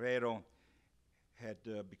Vicente Guerrero had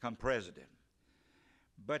become president.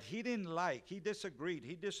 But he disagreed,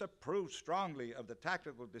 he disapproved strongly of the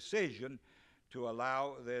tactical decision to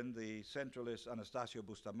allow then the centralist Anastasio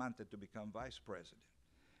Bustamante to become vice president.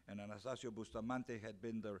 And Anastasio Bustamante had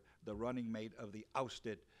been the running mate of the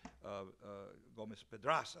ousted Gomez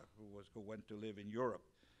Pedraza, who went to live in Europe.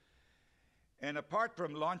 And apart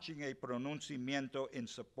from launching a pronunciamiento in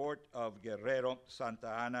support of Guerrero, Santa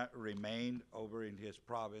Anna remained over in his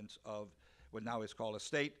province of what now is called a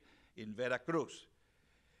state in Veracruz.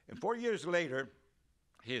 And 4 years later,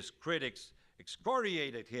 his critics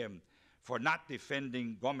excoriated him for not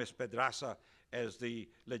defending Gomez Pedraza as the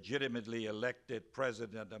legitimately elected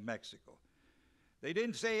president of Mexico. They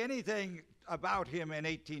didn't say anything about him in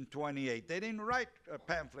 1828. They didn't write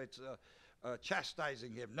pamphlets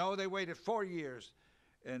chastising him. No, they waited 4 years,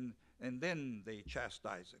 and then they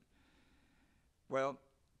chastised him. Well,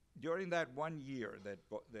 during that 1 year that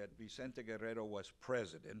Vicente Guerrero was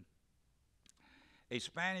president, a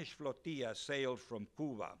Spanish flotilla sailed from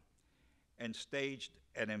Cuba and staged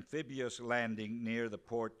an amphibious landing near the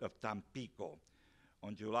port of Tampico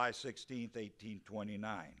on July 16,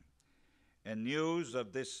 1829. And news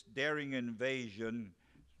of this daring invasion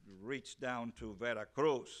reached down to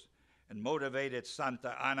Veracruz and motivated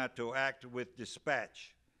Santa Anna to act with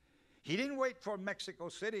dispatch. He didn't wait for Mexico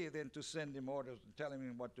City then to send him orders and tell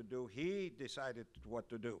him what to do. He decided what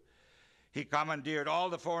to do. He commandeered all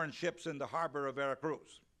the foreign ships in the harbor of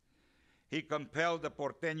Veracruz. He compelled the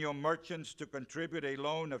Porteño merchants to contribute a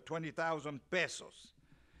loan of 20,000 pesos,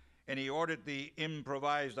 and he ordered the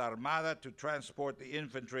improvised armada to transport the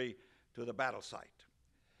infantry to the battle site.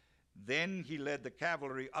 Then he led the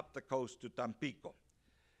cavalry up the coast to Tampico.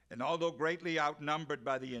 And although greatly outnumbered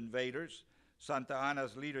by the invaders, Santa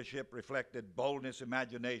Anna's leadership reflected boldness,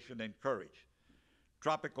 imagination, and courage.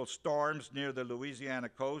 Tropical storms near the Louisiana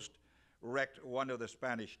coast wrecked one of the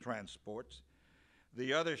Spanish transports.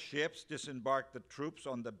 The other ships disembarked the troops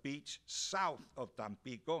on the beach south of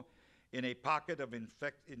Tampico in a pocket of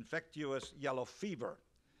infectious yellow fever.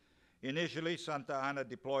 Initially, Santa Anna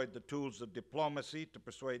deployed the tools of diplomacy to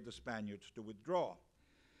persuade the Spaniards to withdraw.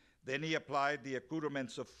 Then he applied the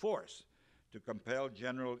accoutrements of force to compel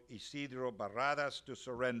General Isidro Barradas to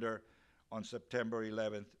surrender on September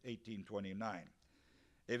 11, 1829.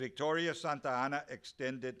 A victorious Santa Anna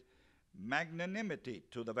extended magnanimity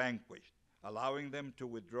to the vanquished, allowing them to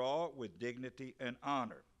withdraw with dignity and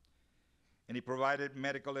honor. And he provided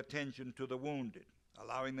medical attention to the wounded,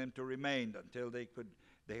 allowing them to remain until they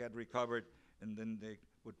had recovered, and then they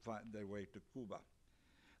would find their way to Cuba.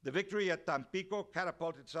 The victory at Tampico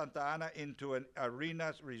catapulted Santa Anna into an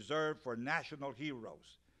arena reserved for national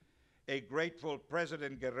heroes. A grateful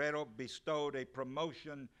President Guerrero bestowed a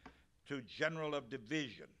promotion to General of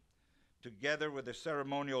Division, together with a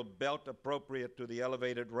ceremonial belt appropriate to the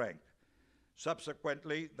elevated rank.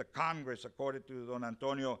 Subsequently, the Congress accorded to Don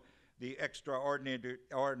Antonio the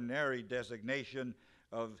extraordinary designation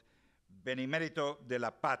of Benemérito de la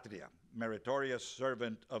Patria, meritorious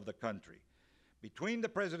servant of the country. Between the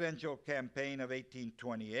presidential campaign of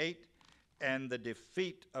 1828 and the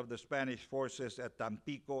defeat of the Spanish forces at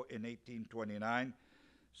Tampico in 1829,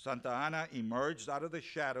 Santa Anna emerged out of the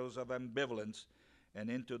shadows of ambivalence and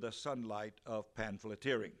into the sunlight of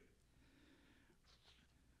pamphleteering.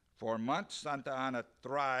 For months, Santa Anna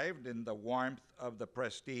thrived in the warmth of the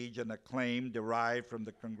prestige and acclaim derived from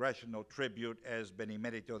the congressional tribute as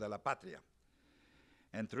Benemérito de la Patria.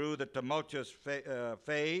 And through the tumultuous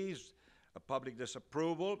phase of public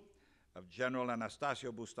disapproval of General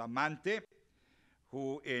Anastasio Bustamante,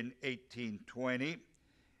 who in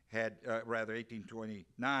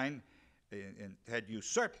 1829, had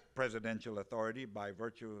usurped presidential authority by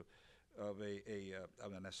virtue of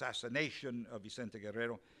an assassination of Vicente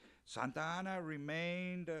Guerrero, Santa Anna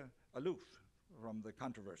remained aloof from the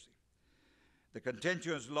controversy. The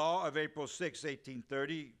contentious law of April 6,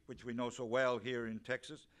 1830, which we know so well here in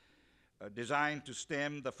Texas, designed to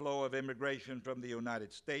stem the flow of immigration from the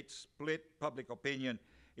United States, split public opinion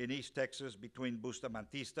in East Texas between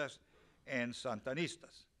Bustamantistas and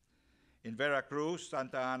Santanistas. In Veracruz,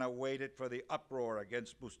 Santa Anna waited for the uproar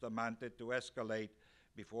against Bustamante to escalate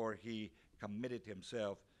before he committed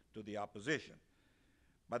himself to the opposition.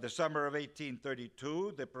 By the summer of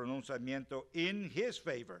 1832, the pronunciamiento in his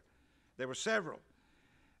favor, there were several,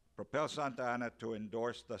 propelled Santa Anna to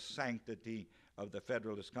endorse the sanctity of the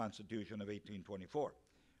Federalist Constitution of 1824.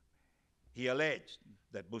 He alleged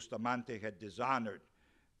that Bustamante had dishonored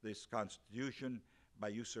this constitution by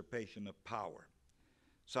usurpation of power.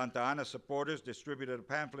 Santa Anna supporters distributed a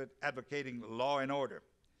pamphlet advocating law and order.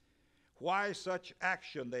 Why such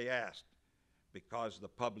action, they asked? Because the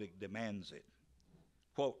public demands it.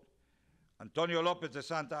 Quote, Antonio Lopez de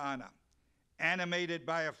Santa Anna, animated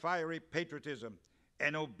by a fiery patriotism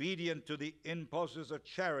and obedient to the impulses of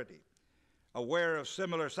charity, aware of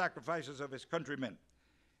similar sacrifices of his countrymen,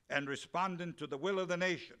 and respondent to the will of the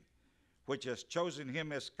nation, which has chosen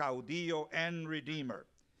him as caudillo and redeemer,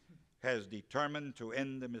 has determined to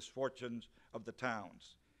end the misfortunes of the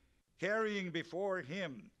towns, carrying before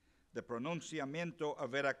him the pronunciamiento of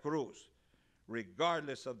Veracruz,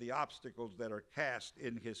 regardless of the obstacles that are cast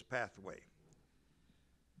in his pathway.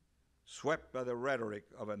 Swept by the rhetoric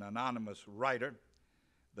of an anonymous writer,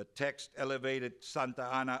 the text elevated Santa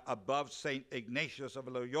Anna above St. Ignatius of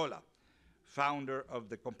Loyola, founder of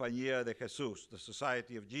the Compañía de Jesús, the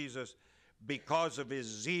Society of Jesus, because of his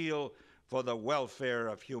zeal for the welfare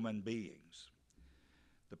of human beings.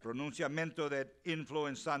 The pronunciamiento that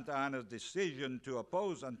influenced Santa Anna's decision to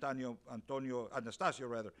oppose Anastasio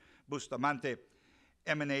Bustamante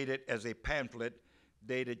emanated as a pamphlet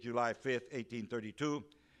dated July 5, 1832,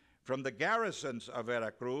 from the garrisons of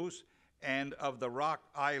Veracruz and of the Rock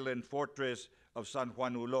Island fortress of San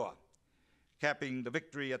Juan Ulloa. Capping the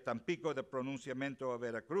victory at Tampico, the pronunciamiento of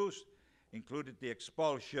Veracruz included the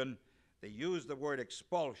expulsion. They used the word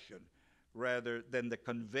expulsion rather than the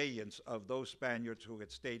conveyance of those Spaniards who had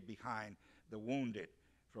stayed behind, the wounded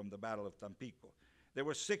from the Battle of Tampico. There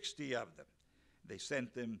were 60 of them. They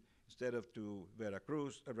sent them, instead of to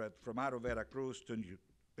Veracruz, from out of Veracruz to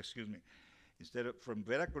from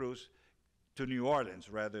Veracruz to New Orleans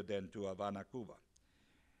rather than to Havana, Cuba.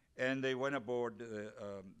 And they went aboard the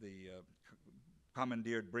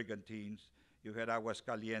commandeered brigantines. You had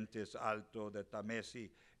Aguascalientes, Alto, the Tamesi,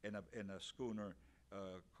 and a schooner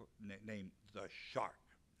named the Shark.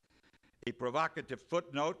 A provocative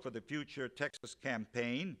footnote for the future Texas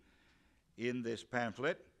campaign in this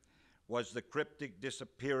pamphlet was the cryptic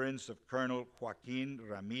disappearance of Colonel Joaquin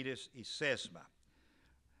Ramirez y Sesma,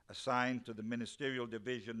 assigned to the ministerial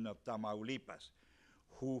division of Tamaulipas,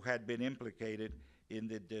 who had been implicated in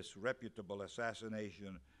the disreputable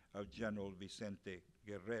assassination of General Vicente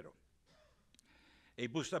Guerrero. A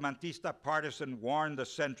Bustamantista partisan warned the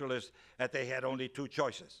Centralists that they had only two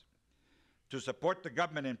choices: to support the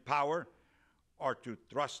government in power or to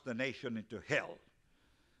thrust the nation into hell.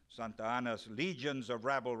 Santa Anna's legions of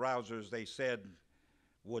rabble-rousers, they said,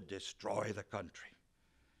 would destroy the country.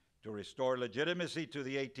 To restore legitimacy to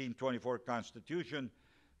the 1824 Constitution,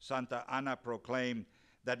 Santa Anna proclaimed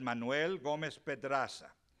that Manuel Gómez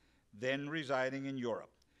Pedraza, then residing in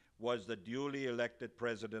Europe, was the duly elected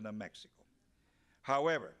president of Mexico.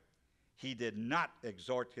 However, he did not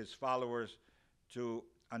exhort his followers to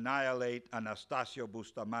annihilate Anastasio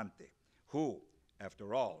Bustamante, who,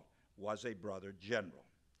 after all, was a brother general.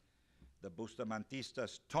 The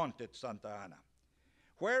Bustamantistas taunted Santa Anna.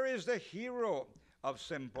 Where is the hero of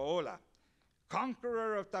Sempoala,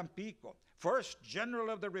 conqueror of Tampico, first general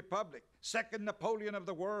of the Republic, second Napoleon of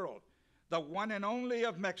the world, the one and only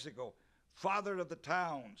of Mexico, father of the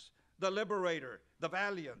towns, the liberator, the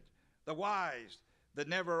valiant, the wise, the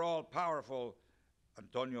never all-powerful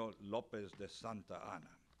Antonio Lopez de Santa Anna?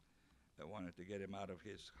 They wanted to get him out of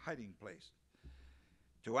his hiding place.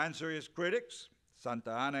 To answer his critics,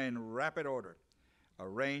 Santa Anna, in rapid order,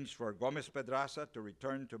 arranged for Gomez Pedraza to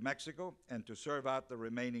return to Mexico and to serve out the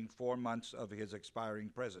remaining 4 months of his expiring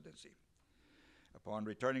presidency. Upon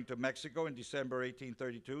returning to Mexico in December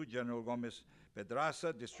 1832, General Gomez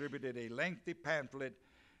Pedraza distributed a lengthy pamphlet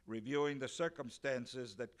reviewing the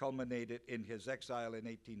circumstances that culminated in his exile in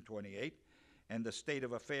 1828 and the state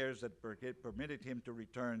of affairs that permitted him to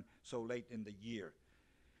return so late in the year.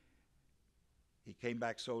 He came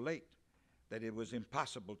back so late that it was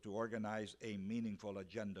impossible to organize a meaningful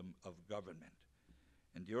agenda of government.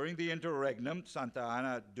 And during the interregnum, Santa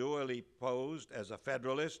Anna dually posed as a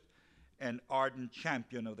Federalist and ardent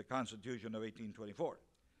champion of the Constitution of 1824.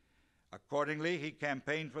 Accordingly, he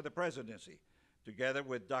campaigned for the presidency, together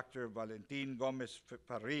with Dr. Valentin Gomez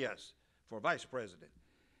Farias for vice president.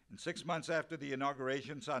 And 6 months after the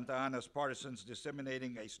inauguration, Santa Anna's partisans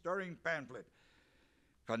disseminating a stirring pamphlet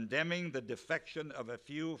condemning the defection of a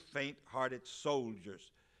few faint-hearted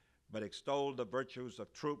soldiers, but extolled the virtues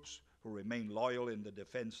of troops who remained loyal in the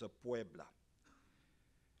defense of Puebla.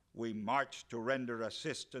 We marched to render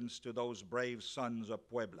assistance to those brave sons of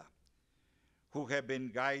Puebla, who have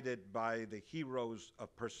been guided by the heroes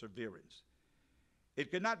of perseverance.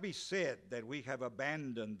 It cannot be said that we have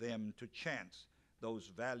abandoned them to chance,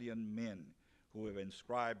 those valiant men who have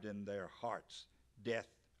inscribed in their hearts death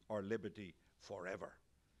or liberty forever.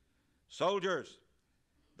 Soldiers,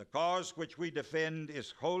 the cause which we defend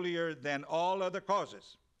is holier than all other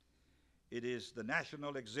causes. It is the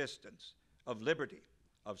national existence of liberty,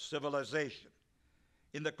 of civilization.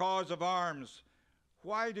 In the cause of arms,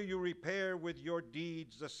 why do you repair with your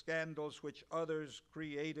deeds the scandals which others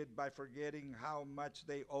created by forgetting how much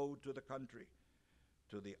they owe to the country,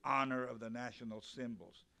 to the honor of the national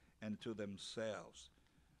symbols, and to themselves?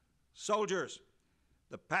 Soldiers,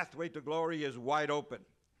 the pathway to glory is wide open.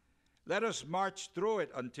 Let us march through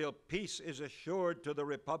it until peace is assured to the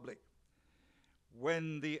Republic.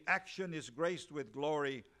 When the action is graced with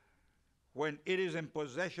glory, when it is in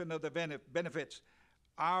possession of the benefits,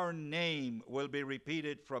 our name will be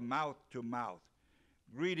repeated from mouth to mouth,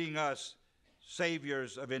 greeting us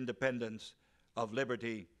saviors of independence, of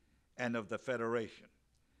liberty, and of the Federation.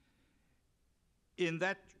 In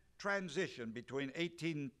that transition between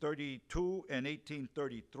 1832 and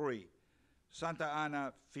 1833, Santa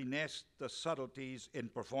Anna finessed the subtleties in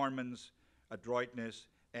performance, adroitness,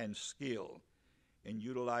 and skill in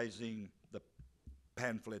utilizing the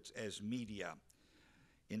pamphlets as media,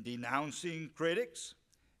 in denouncing critics,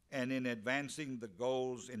 and in advancing the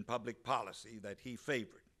goals in public policy that he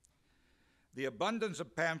favored. The abundance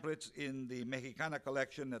of pamphlets in the Mexicana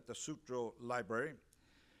collection at the Sutro Library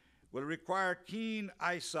will require keen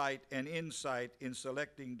eyesight and insight in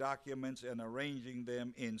selecting documents and arranging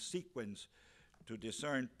them in sequence to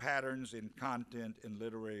discern patterns in content and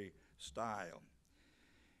literary style.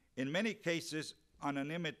 In many cases,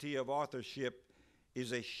 anonymity of authorship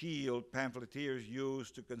is a shield pamphleteers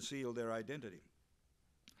use to conceal their identity.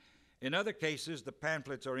 In other cases, the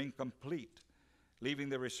pamphlets are incomplete, leaving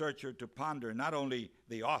the researcher to ponder not only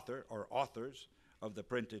the author or authors of the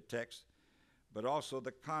printed text, but also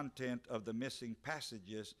the content of the missing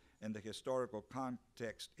passages and the historical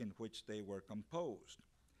context in which they were composed.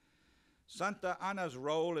 Santa Anna's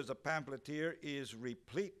role as a pamphleteer is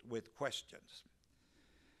replete with questions.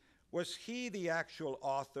 Was he the actual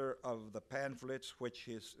author of the pamphlets which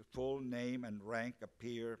his full name and rank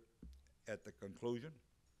appear at the conclusion?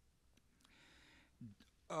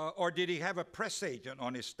 Or did he have a press agent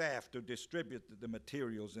on his staff to distribute the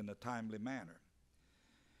materials in a timely manner?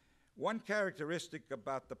 One characteristic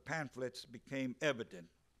about the pamphlets became evident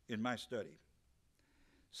in my study.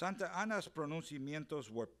 Santa Anna's pronunciamientos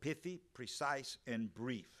were pithy, precise, and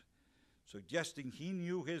brief, suggesting he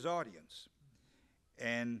knew his audience,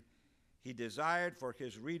 and he desired for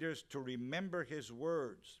his readers to remember his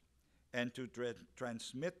words and to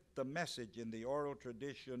transmit the message in the oral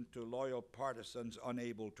tradition to loyal partisans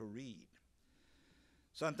unable to read.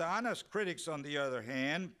 Santa Anna's critics, on the other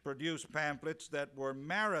hand, produced pamphlets that were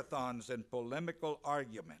marathons in polemical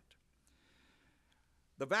argument.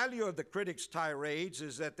 The value of the critics' tirades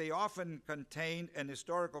is that they often contain an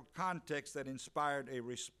historical context that inspired a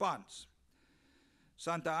response.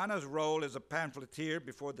 Santa Anna's role as a pamphleteer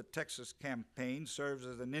before the Texas campaign serves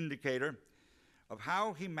as an indicator of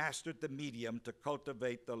how he mastered the medium to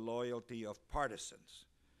cultivate the loyalty of partisans.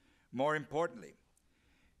 More importantly,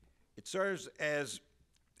 it serves as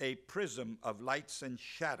a prism of lights and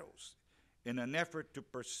shadows in an effort to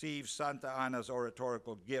perceive Santa Anna's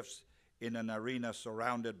oratorical gifts in an arena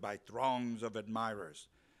surrounded by throngs of admirers,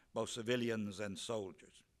 both civilians and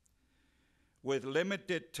soldiers. With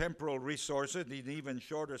limited temporal resources and even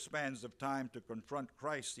shorter spans of time to confront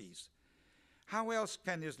crises, how else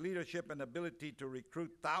can his leadership and ability to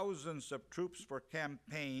recruit thousands of troops for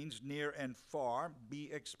campaigns near and far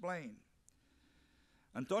be explained?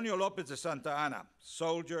 Antonio Lopez de Santa Anna,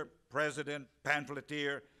 soldier, president,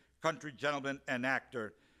 pamphleteer, country gentleman, and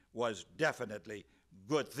actor, was definitely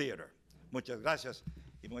good theater. Muchas gracias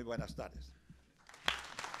y muy buenas tardes.